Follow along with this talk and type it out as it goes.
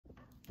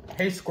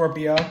Hey,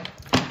 Scorpio.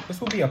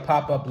 This will be a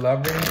pop-up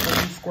love reading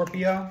for you,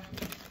 Scorpio.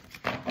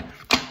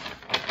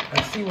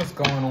 Let's see what's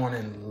going on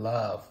in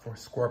love for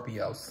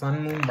Scorpio.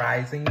 Sun, Moon,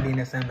 Rising,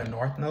 Venus, and the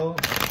North Node.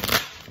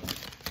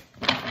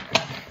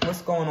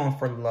 What's going on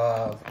for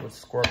love with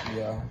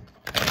Scorpio?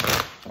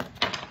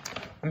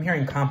 I'm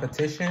hearing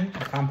competition.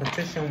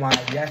 Competition, why,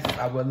 yes,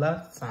 I would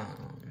love some.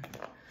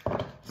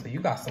 So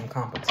you got some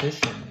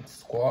competition,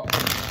 Scorp.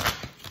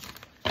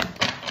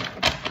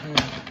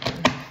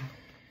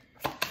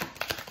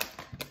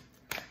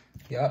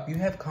 Yep, you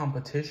have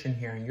competition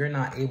here and you're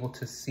not able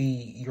to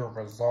see your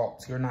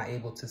results. You're not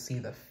able to see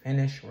the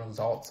finished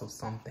results of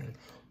something.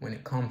 When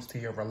it comes to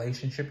your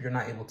relationship, you're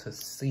not able to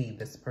see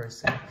this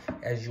person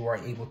as you are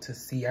able to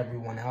see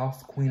everyone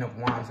else. Queen of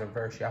Wands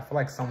reverse. I feel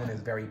like someone is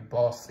very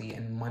bossy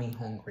and money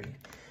hungry.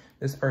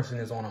 This person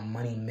is on a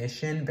money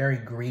mission, very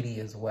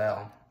greedy as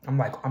well.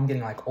 I'm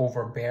getting like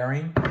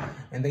overbearing.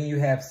 And then you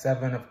have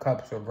Seven of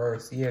Cups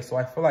reverse. Yeah, so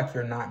I feel like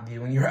you're not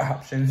viewing your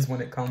options when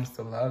it comes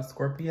to love,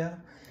 Scorpio.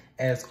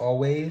 As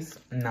always,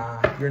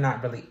 nah, you're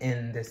not really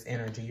in this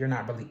energy. You're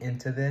not really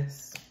into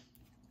this.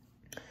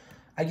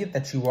 I get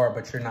that you are,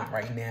 but you're not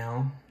right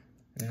now.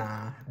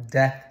 Nah,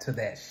 death to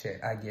that shit.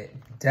 I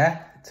get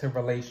death to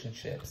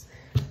relationships.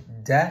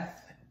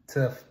 Death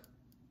to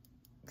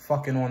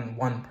fucking on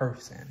one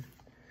person.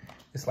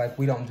 It's like,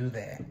 we don't do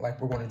that.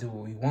 Like, we're going to do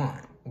what we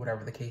want,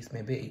 whatever the case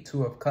may be.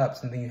 Two of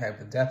Cups, and then you have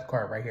the Death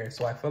card right here.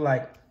 So I feel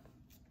like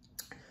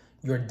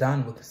you're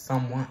done with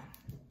someone.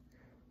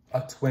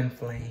 A twin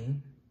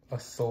flame. A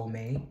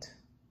soulmate,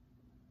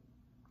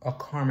 a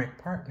karmic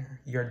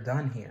partner. You're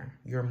done here.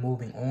 You're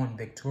moving on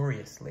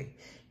victoriously.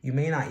 You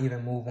may not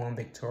even move on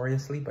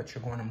victoriously, but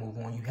you're going to move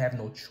on. You have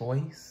no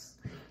choice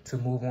to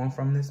move on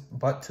from this,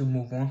 but to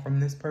move on from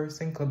this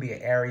person. Could be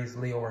an Aries,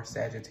 Leo, or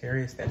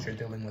Sagittarius that you're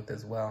dealing with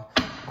as well.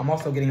 I'm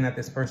also getting that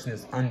this person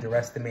is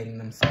underestimating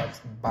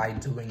themselves by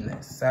doing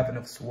this. Seven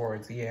of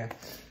Swords, yeah.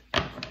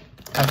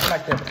 I feel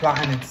like they're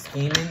plotting and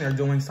scheming. They're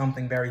doing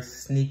something very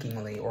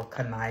sneakingly or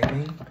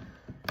conniving.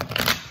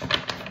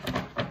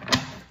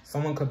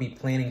 Someone could be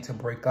planning to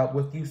break up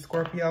with you,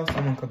 Scorpio.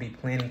 Someone could be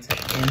planning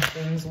to end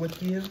things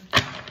with you.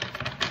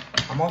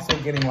 I'm also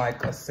getting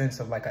like a sense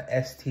of like a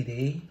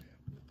STD.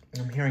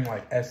 I'm hearing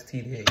like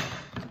STD.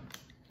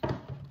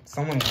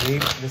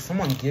 Did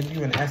someone give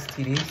you an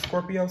STD,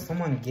 Scorpio?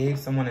 Someone gave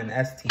someone an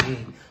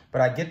STD.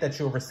 But I get that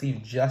you'll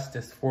receive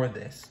justice for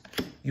this.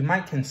 You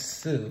might can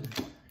sue.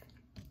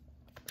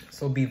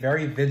 So be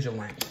very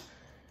vigilant.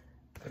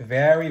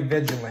 Very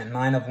vigilant,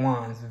 Nine of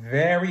Wands,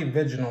 very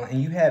vigilant,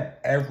 and you have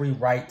every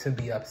right to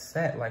be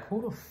upset. Like,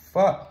 who the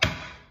fuck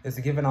is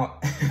giving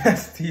out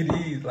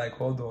STDs? Like,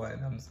 hold on,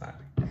 I'm sorry.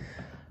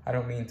 I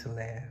don't mean to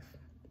laugh.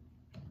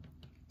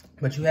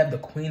 But you have the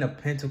Queen of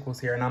Pentacles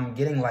here, and I'm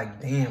getting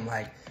like, damn,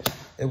 like,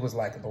 it was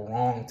like the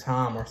wrong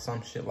time or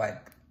some shit.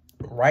 Like,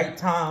 right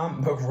time,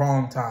 but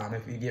wrong time,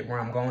 if you get where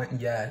I'm going.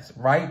 Yes,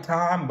 right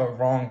time, but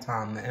wrong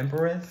time. The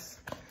Empress.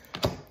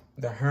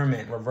 The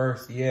Hermit,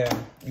 reverse, yeah.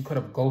 You could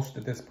have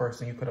ghosted this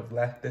person. You could have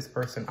left this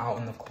person out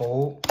in the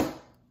cold.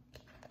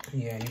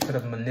 Yeah, you could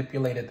have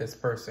manipulated this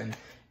person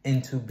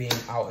into being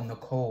out in the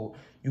cold.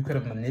 You could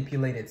have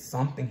manipulated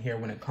something here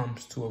when it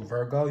comes to a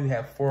Virgo. You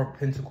have Four of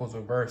Pentacles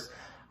reverse.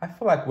 I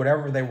feel like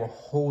whatever they were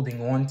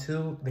holding on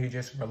to, they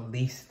just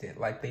released it.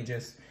 Like they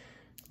just,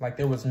 like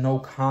there was no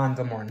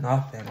condom or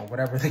nothing or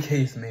whatever the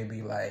case may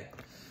be. Like,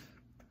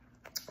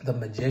 the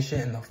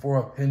Magician and the Four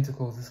of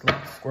Pentacles, it's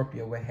like,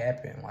 Scorpio, what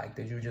happened? Like,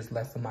 did you just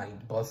let somebody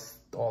bust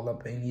all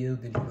up in you?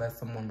 Did you let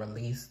someone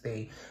release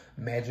the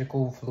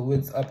magical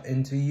fluids up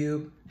into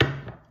you?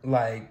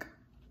 Like,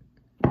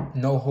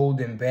 no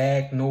holding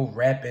back, no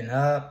wrapping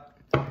up.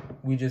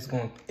 We just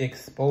gonna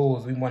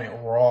expose. We want it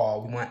raw.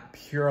 We want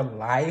pure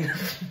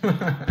life.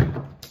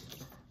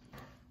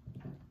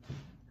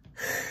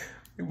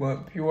 We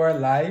want pure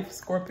life,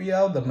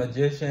 Scorpio. The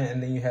Magician,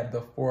 and then you have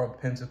the Four of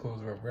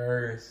Pentacles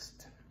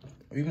reversed.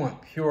 We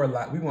want pure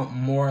life. We want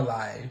more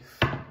life.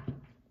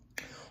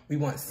 We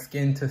want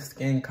skin to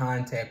skin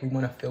contact. We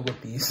want to feel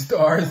what these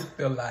stars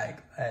feel like.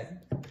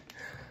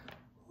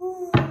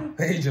 Woo.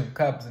 Page of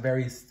Cups,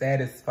 very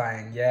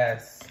satisfying.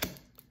 Yes.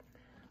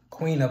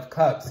 Queen of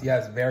Cups,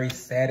 yes, very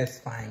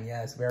satisfying.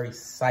 Yes, very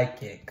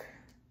psychic.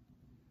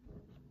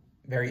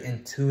 Very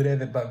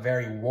intuitive, but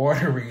very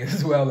watery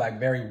as well. Like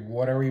very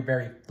watery,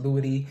 very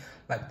fluidy.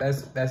 Like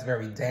that's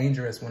very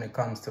dangerous when it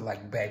comes to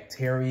like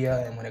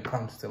bacteria and when it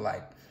comes to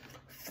like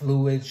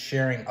fluids,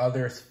 sharing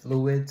others'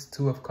 fluids.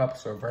 Two of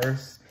Cups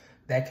reverse.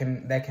 That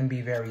can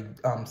be very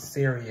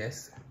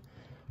serious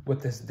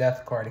with this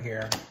Death card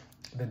here.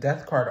 The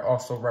Death card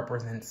also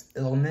represents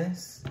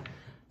illness,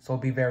 so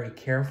be very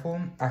careful.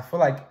 I feel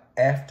like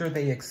after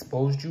they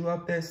exposed you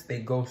of this, they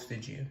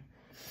ghosted you.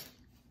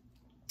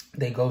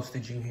 They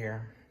ghosted you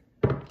here.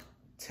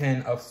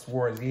 Ten of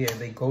Swords. Yeah,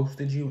 they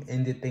ghosted you,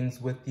 ended things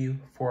with you.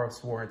 Four of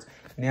Swords.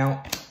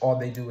 Now, all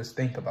they do is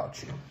think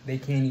about you. They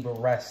can't even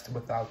rest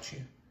without you.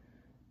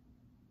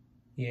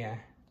 Yeah.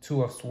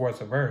 Two of Swords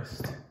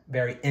reversed.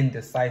 Very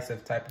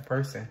indecisive type of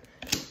person.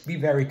 Be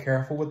very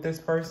careful with this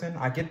person.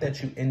 I get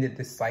that you ended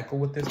this cycle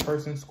with this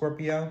person,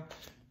 Scorpio.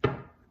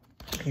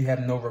 You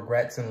have no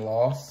regrets and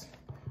loss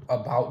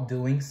about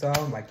doing so.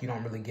 Like, you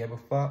don't really give a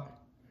fuck.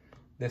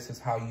 This is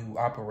how you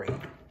operate.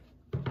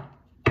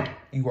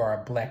 You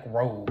are a black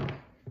robe.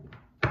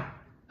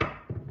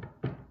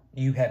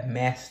 You have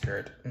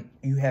mastered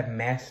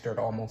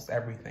almost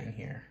everything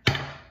here.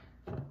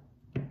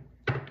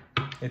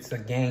 It's a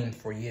game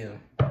for you.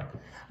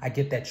 I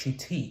get that you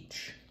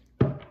teach.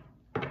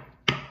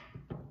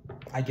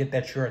 I get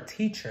that you're a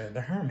teacher,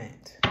 the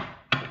Hermit.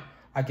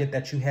 I get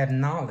that you have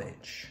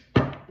knowledge.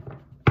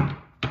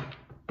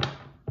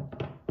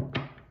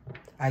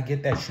 I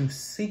get that you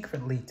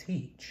secretly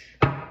teach,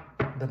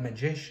 the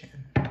Magician.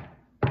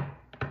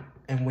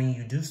 And when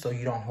you do so,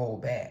 you don't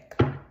hold back.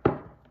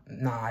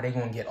 Nah, they're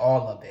going to get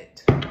all of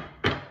it.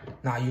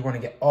 Nah, you're going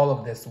to get all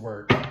of this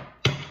work.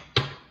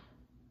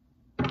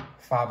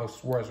 Five of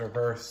Swords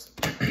reversed.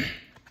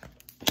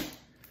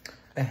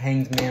 The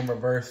Hanged Man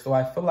reversed. So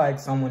I feel like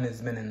someone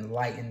has been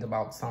enlightened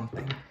about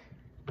something.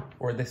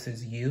 Or this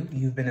is you.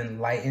 You've been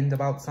enlightened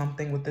about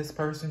something with this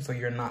person, so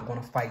you're not going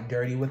to fight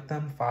dirty with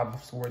them. Five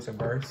of Swords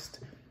reversed.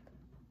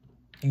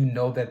 You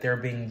know that they're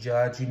being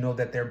judged. You know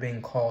that they're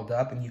being called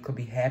up, and you could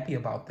be happy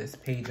about this.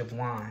 Page of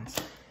Wands.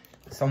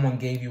 Someone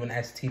gave you an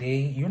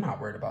STD. You're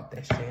not worried about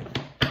that shit.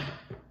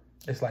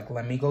 It's like,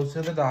 let me go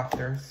to the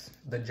doctors.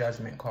 The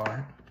Judgment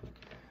card.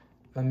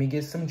 Let me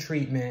get some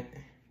treatment.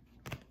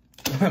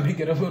 Let me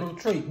get a little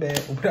treatment.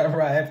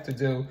 Whatever I have to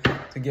do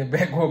to get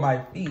back on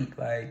my feet.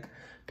 Like,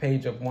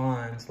 Page of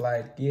Wands.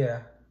 Like,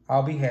 yeah,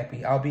 I'll be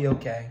happy. I'll be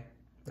okay.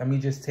 Let me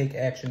just take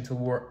action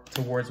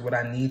towards what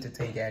I need to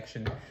take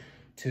action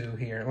to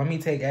here. Let me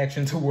take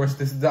action towards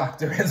this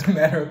doctor, as a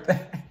matter of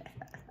fact.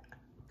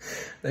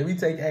 Let me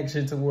take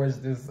action towards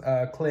this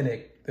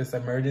clinic, this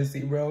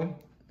emergency room.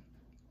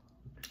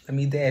 Let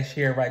me dash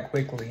here right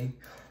quickly.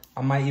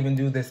 I might even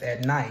do this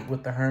at night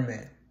with the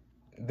Hermit.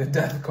 The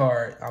Death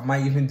card. I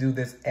might even do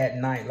this at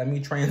night. Let me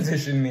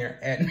transition there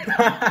at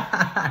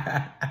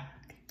night.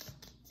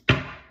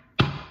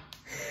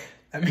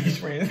 Let me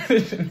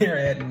transition here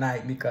at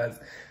night because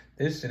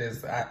this shit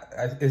is,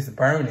 it's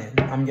burning.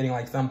 I'm getting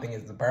like something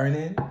is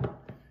burning.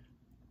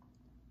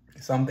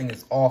 Something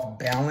is off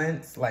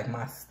balance, like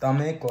my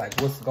stomach, like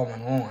what's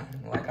going on?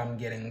 Like I'm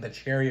getting the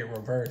Chariot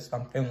reversed.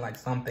 I'm feeling like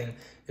something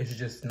is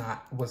just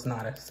was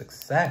not a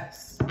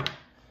success.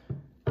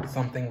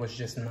 Something was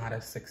just not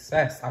a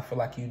success. I feel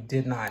like you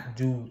did not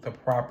do the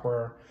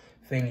proper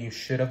thing you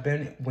should have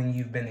been when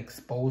you've been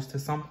exposed to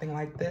something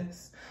like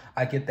this.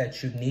 I get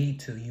that you need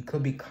to. You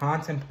could be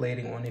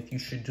contemplating on if you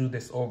should do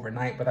this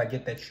overnight, but I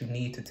get that you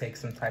need to take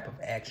some type of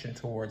action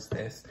towards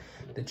this.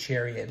 The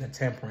Chariot and the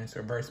Temperance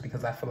reverse,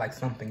 because I feel like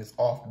something is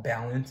off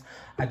balance.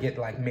 I get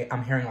like,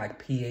 I'm hearing like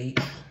pH.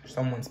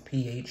 Someone's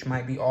pH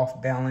might be off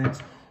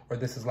balance, or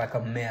this is like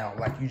a male.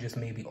 Like you just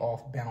may be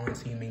off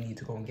balance, so you may need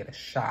to go and get a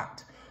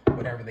shot.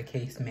 Whatever the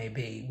case may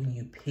be. When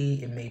you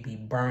pee, it may be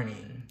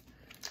burning.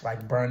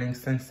 Like burning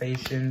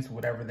sensations,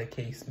 whatever the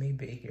case may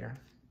be here.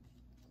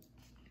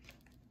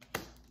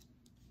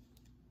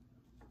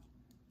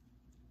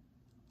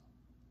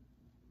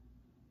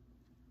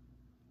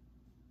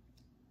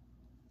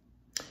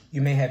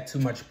 You may have too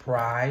much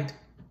pride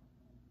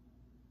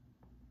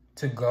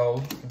to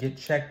go get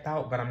checked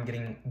out, but I'm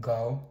getting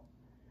go.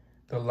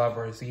 The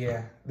Lovers,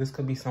 yeah. This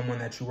could be someone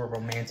that you were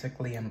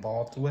romantically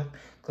involved with.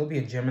 Could be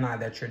a Gemini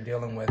that you're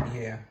dealing with,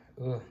 yeah.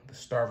 Ugh, the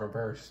Star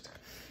reversed.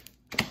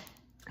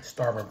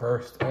 Star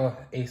reversed. Ugh,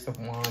 Ace of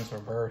Wands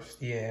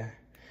reversed, yeah.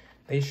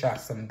 They shot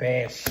some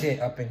bad shit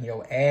up in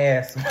your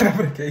ass,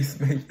 whatever the case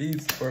may be,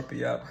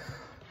 Scorpio.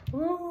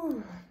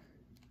 Woo.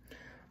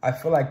 I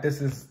feel like this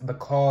is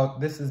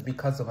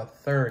because of a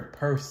third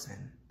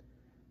person.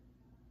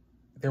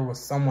 There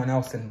was someone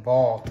else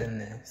involved in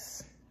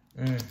this.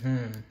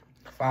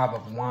 Five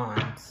of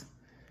Wands.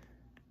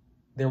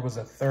 There was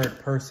a third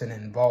person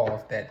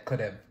involved that could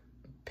have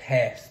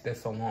passed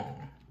this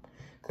along.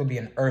 Could be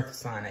an earth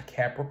sign, a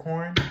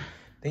Capricorn.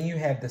 Then you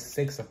have the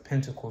Six of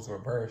Pentacles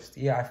reversed.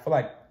 Yeah, I feel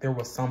like there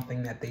was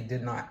something that they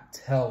did not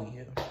tell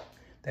you,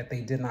 that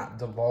they did not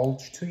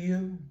divulge to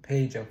you.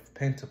 Page of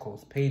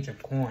Pentacles, Page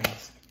of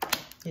Coins.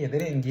 Yeah, they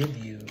didn't give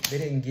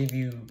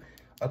you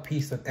a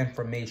piece of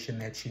information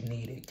that you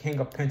needed. King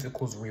of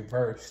Pentacles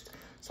reversed.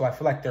 So I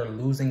feel like they're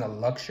losing a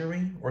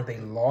luxury, or they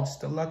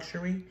lost a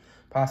luxury,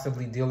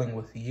 possibly dealing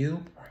with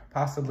you,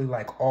 possibly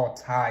like all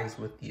ties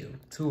with you.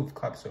 Two of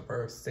Cups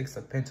reversed, Six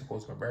of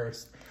Pentacles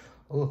reversed.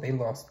 Oh, they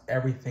lost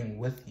everything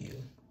with you.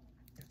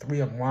 Three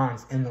of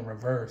Wands in the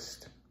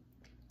reversed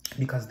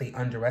because they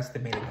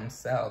underestimated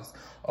themselves.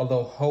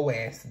 Although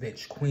hoe-ass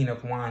bitch, Queen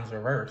of Wands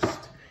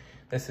reversed.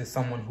 This is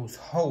someone who's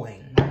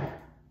hoeing.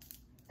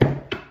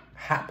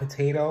 Hot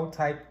potato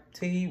type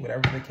tea,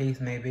 whatever the case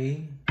may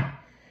be.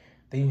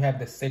 Then you have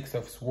the Six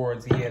of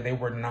Swords. Yeah,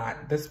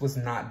 this was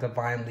not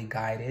divinely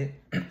guided.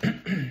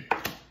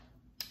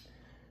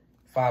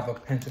 Five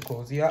of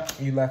Pentacles. Yep,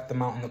 you left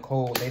them out in the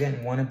cold. They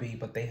didn't want to be,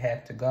 but they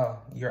had to go.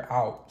 You're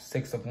out.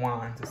 Six of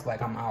Wands. It's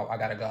like, I'm out. I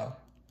gotta go.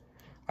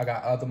 I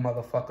got other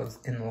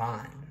motherfuckers in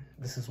line.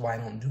 This is why I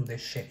don't do this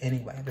shit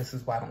anyway. This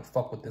is why I don't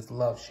fuck with this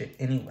love shit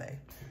anyway.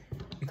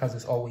 Because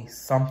it's always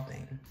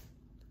something.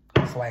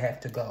 So I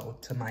have to go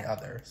to my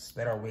others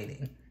that are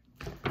waiting.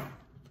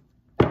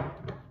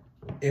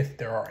 If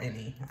there are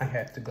any, I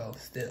have to go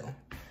still.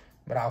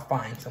 But I'll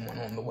find someone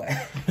on the way.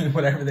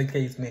 Whatever the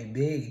case may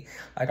be.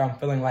 Like, I'm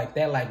feeling like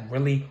that, like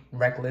really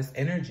reckless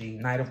energy.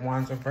 Knight of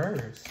Wands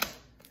reversed.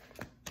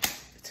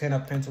 10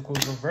 of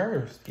Pentacles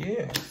reversed.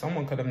 Yeah,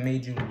 someone could have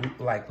made you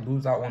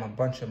lose out on a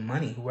bunch of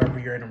money. Whoever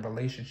you're in a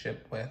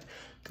relationship with.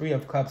 3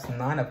 of Cups,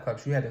 9 of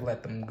Cups. You had to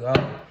let them go.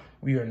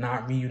 We are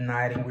not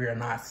reuniting. We are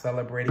not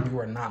celebrating. You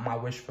are not my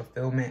wish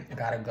fulfillment.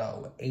 Gotta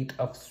go. 8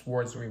 of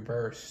Swords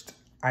reversed.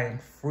 I am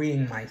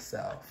freeing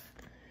myself.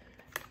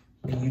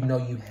 And you know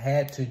you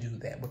had to do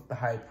that with the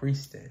High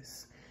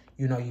Priestess.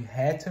 You know you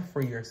had to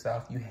free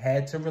yourself. You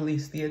had to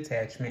release the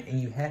attachment. And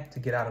you had to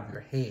get out of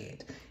your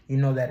head. You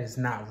know that is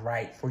not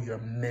right for your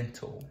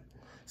mental.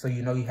 So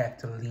you know you have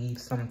to leave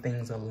some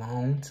things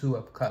alone. 2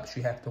 of Cups.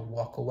 You have to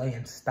walk away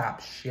and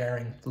stop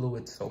sharing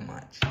fluid so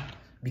much.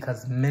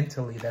 Because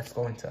mentally that's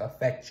going to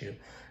affect you.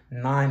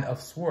 9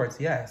 of Swords.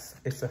 Yes,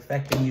 it's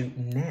affecting you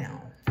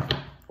now.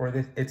 Or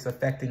it's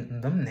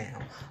affecting them now.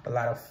 A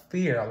lot of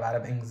fear, a lot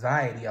of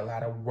anxiety, a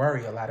lot of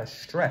worry, a lot of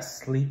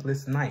stress,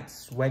 sleepless nights,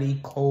 sweaty,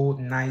 cold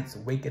nights,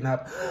 waking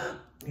up,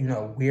 you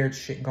know, weird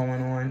shit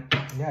going on.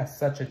 Yeah,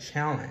 such a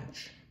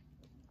challenge.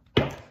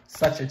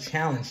 Such a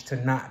challenge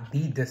to not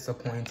be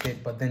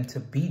disappointed, but then to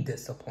be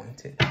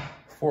disappointed.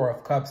 4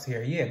 of Cups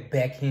here. Yeah,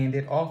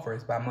 backhanded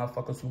offers by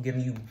motherfuckers who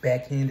giving you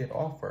backhanded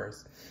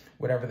offers.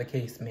 Whatever the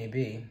case may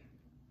be.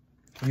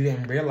 You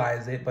didn't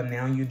realize it, but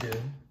now you do.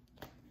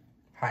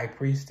 High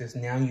Priestess,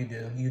 now you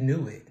do. You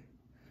knew it.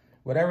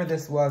 Whatever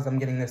this was, I'm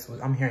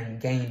hearing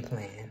game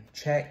plan.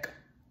 Check.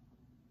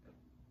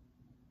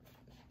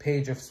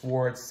 Page of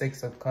Swords,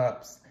 6 of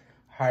Cups,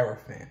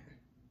 Hierophant.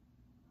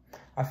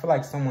 I feel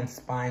like someone's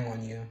spying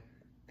on you.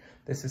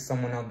 This is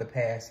someone of the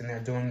past, and they're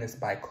doing this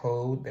by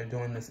code. They're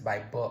doing this by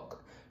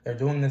book. They're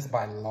doing this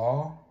by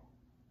law.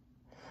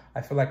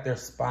 I feel like they're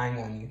spying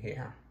on you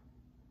here.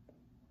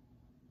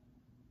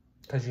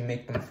 Because you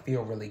make them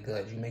feel really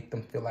good. You make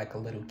them feel like a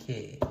little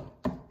kid.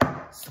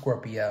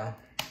 Scorpio.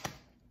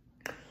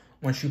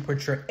 Once you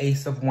put your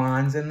Ace of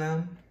Wands in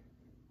them,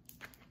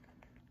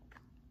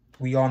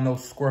 we all know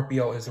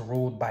Scorpio is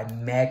ruled by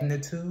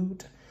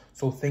magnitude.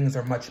 So things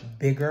are much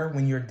bigger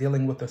when you're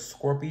dealing with a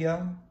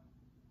Scorpio.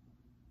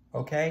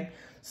 Okay?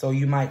 So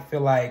you might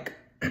feel like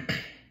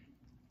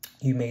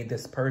you made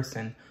this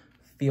person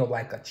feel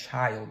like a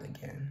child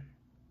again.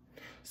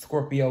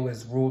 Scorpio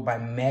is ruled by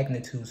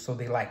magnitude, so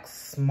they like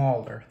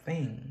smaller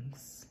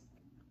things.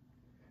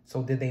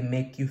 So did they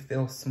make you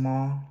feel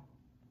small?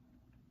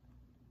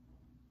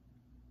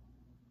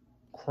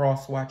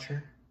 Cross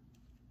watcher.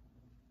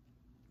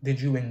 Did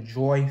you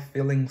enjoy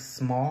feeling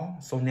small?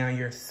 So now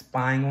you're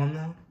spying on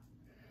them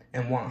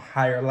and want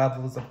higher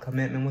levels of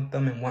commitment with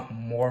them and want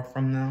more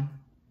from them?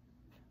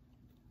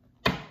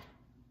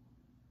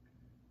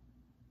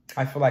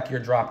 I feel like you're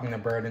dropping the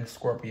burden,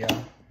 Scorpio.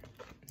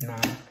 Nah,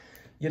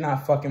 you're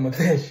not fucking with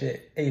that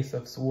shit. Ace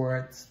of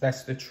Swords.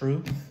 That's the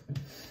truth.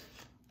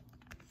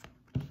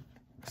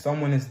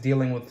 Someone is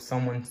dealing with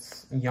someone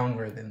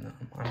younger than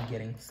them. I'm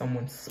getting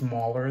someone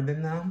smaller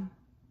than them.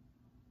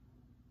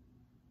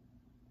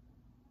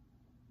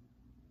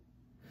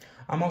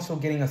 I'm also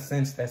getting a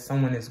sense that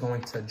someone is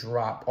going to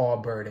drop all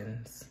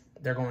burdens.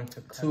 They're going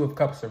to... 2 of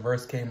Cups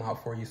reverse came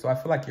out for you. So I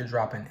feel like you're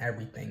dropping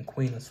everything.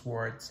 Queen of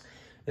Swords.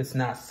 It's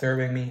not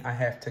serving me. I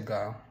have to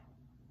go.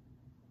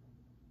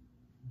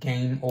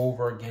 Game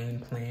over. Game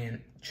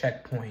plan.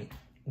 Checkpoint.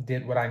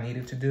 Did what I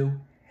needed to do.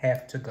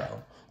 Have to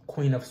go.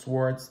 Queen of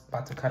Swords,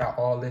 about to cut out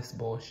all this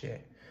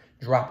bullshit.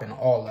 Dropping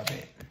all of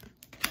it.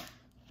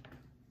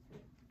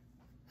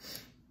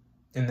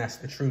 And that's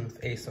the truth,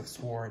 Ace of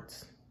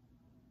Swords.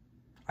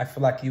 I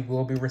feel like you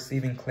will be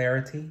receiving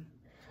clarity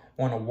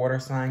on a water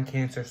sign,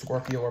 Cancer,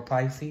 Scorpio, or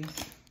Pisces.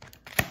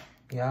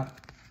 Yeah.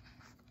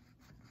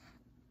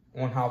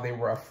 On how they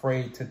were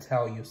afraid to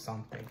tell you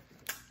something.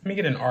 Let me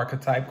get an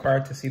archetype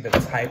card to see the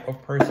type of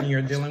person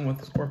you're dealing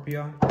with,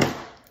 Scorpio.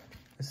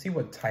 Let's see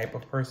what type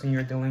of person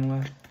you're dealing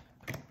with.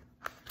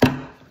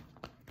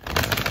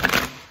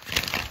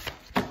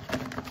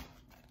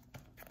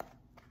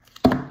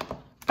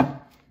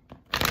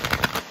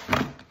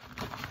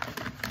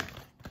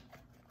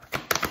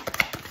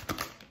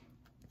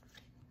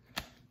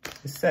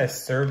 It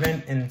says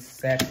servant and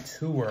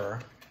satyr.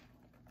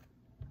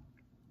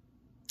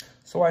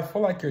 So I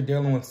feel like you're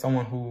dealing with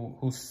someone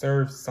who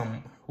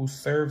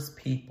serves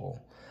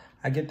people.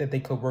 I get that they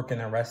could work in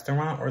a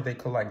restaurant or they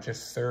could like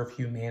just serve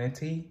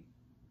humanity.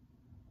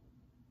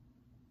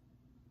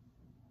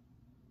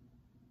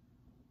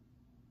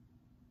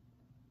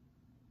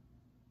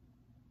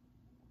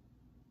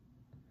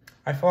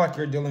 I feel like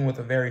you're dealing with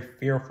a very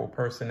fearful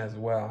person as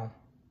well.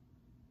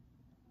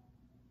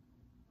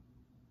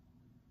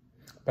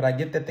 But I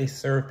get that they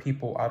serve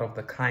people out of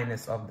the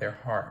kindness of their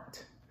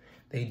heart.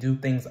 They do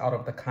things out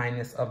of the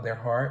kindness of their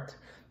heart.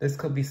 This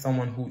could be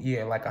someone who,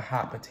 yeah, like a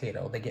hot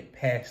potato. They get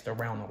passed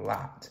around a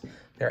lot.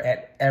 They're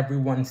at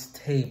everyone's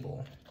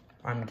table,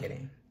 I'm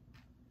getting.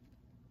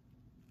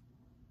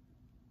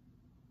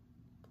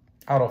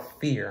 Out of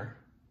fear.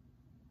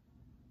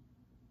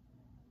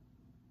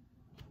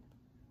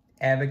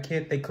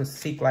 Advocate, they could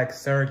seek like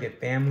surrogate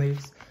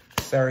families,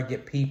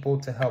 surrogate people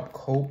to help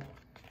cope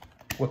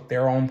with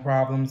their own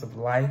problems of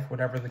life,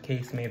 whatever the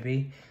case may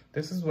be.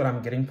 This is what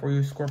I'm getting for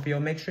you, Scorpio.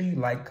 Make sure you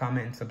like,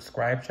 comment, and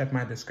subscribe. Check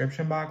my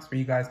description box where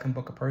you guys can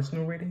book a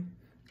personal reading.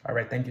 All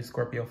right, thank you,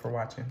 Scorpio, for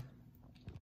watching.